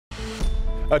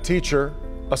A teacher,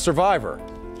 a survivor,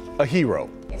 a hero.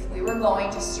 If we were going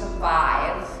to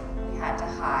survive, we had to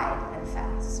hide and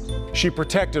fast. She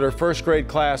protected her first grade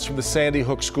class from the Sandy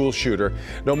Hook school shooter.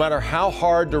 No matter how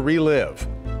hard to relive,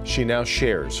 she now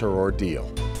shares her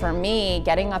ordeal. For me,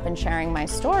 getting up and sharing my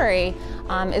story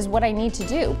is what I need to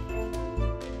do.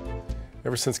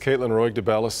 Ever since Kaitlin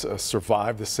Roig-DeBellis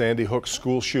survived the Sandy Hook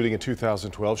school shooting in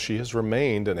 2012, she has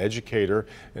remained an educator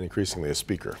and increasingly a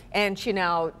speaker. And she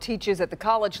now teaches at the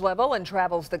college level and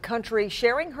travels the country,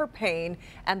 sharing her pain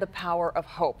and the power of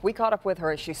hope. We caught up with her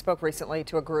as she spoke recently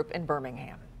to a group in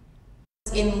Birmingham.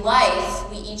 In life,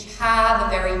 we each have a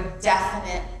very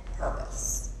definite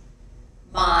purpose.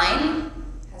 Mine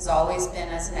has always been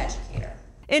as an educator.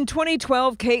 In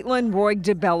 2012, Kaitlin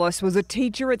Roig-DeBellis was a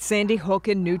teacher at Sandy Hook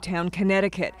in Newtown,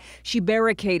 Connecticut. She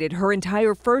barricaded her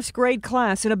entire first grade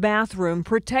class in a bathroom,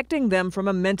 protecting them from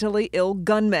a mentally ill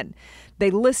gunman.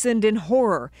 They listened in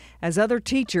horror as other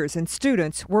teachers and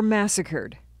students were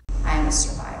massacred. I am a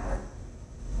survivor.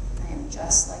 I am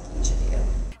just like each of you.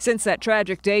 Since that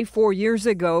tragic day 4 years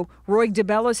ago,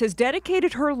 Roig-DeBellis has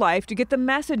dedicated her life to get the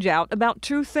message out about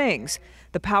two things: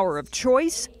 the power of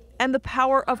choice and the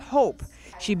power of hope.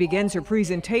 She begins her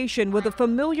presentation with a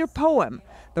familiar poem,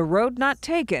 The Road Not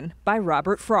Taken by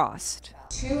Robert Frost.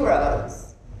 Two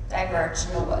roads diverged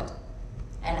in a wood,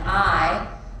 and I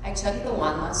took the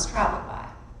one less traveled by,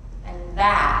 and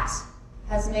that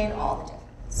has made all the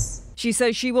difference. She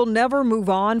says she will never move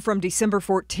on from December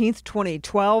 14th,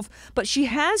 2012, but she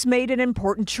has made an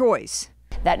important choice.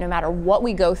 That no matter what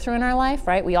we go through in our life,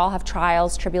 right, we all have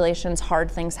trials, tribulations,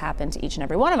 hard things happen to each and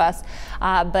every one of us,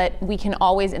 but we can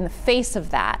always, in the face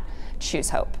of that, choose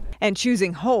hope. And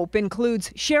choosing hope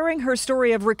includes sharing her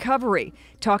story of recovery,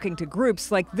 talking to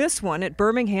groups like this one at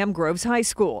Birmingham Groves High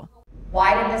School.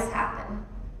 Why did this happen?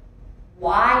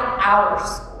 Why our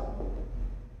school?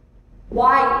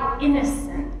 Why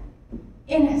innocent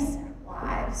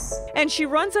lives? And she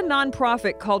runs a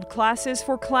nonprofit called Classes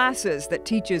for Classes that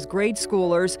teaches grade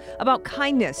schoolers about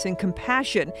kindness and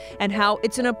compassion and how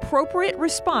it's an appropriate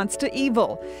response to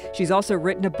evil. She's also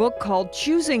written a book called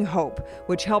Choosing Hope,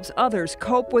 which helps others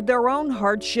cope with their own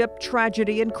hardship,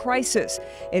 tragedy, and crisis.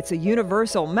 It's a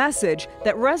universal message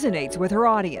that resonates with her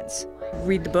audience.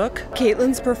 Read the book.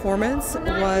 Kaitlin's performance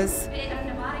was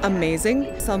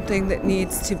amazing, something that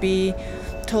needs to be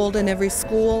told in every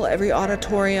school, every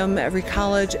auditorium, every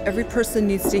college. Every person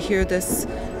needs to hear this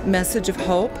message of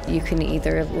hope. You can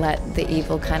either let the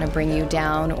evil kind of bring you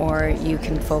down, or you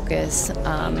can focus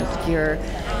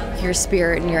your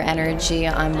spirit and your energy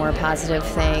on more positive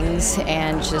things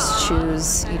and just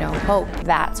choose, hope.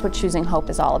 That's what choosing hope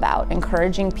is all about,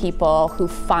 encouraging people who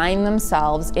find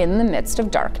themselves in the midst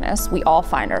of darkness, we all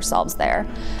find ourselves there,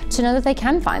 to know that they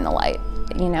can find the light.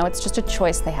 It's just a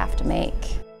choice they have to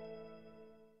make.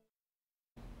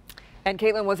 And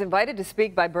Kaitlin was invited to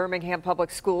speak by Birmingham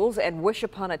Public Schools and Wish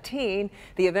Upon a Teen.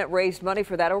 The event raised money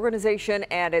for that organization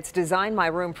and its Design My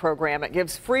Room program. It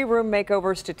gives free room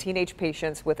makeovers to teenage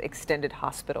patients with extended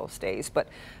hospital stays. But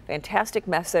fantastic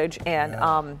message,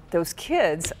 and those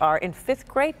kids are in 5th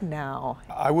grade now.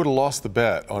 I would have lost the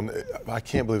bet on, I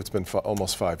can't believe it's been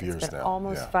almost 5 years now.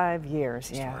 Almost 5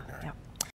 years, yeah. Extraordinary.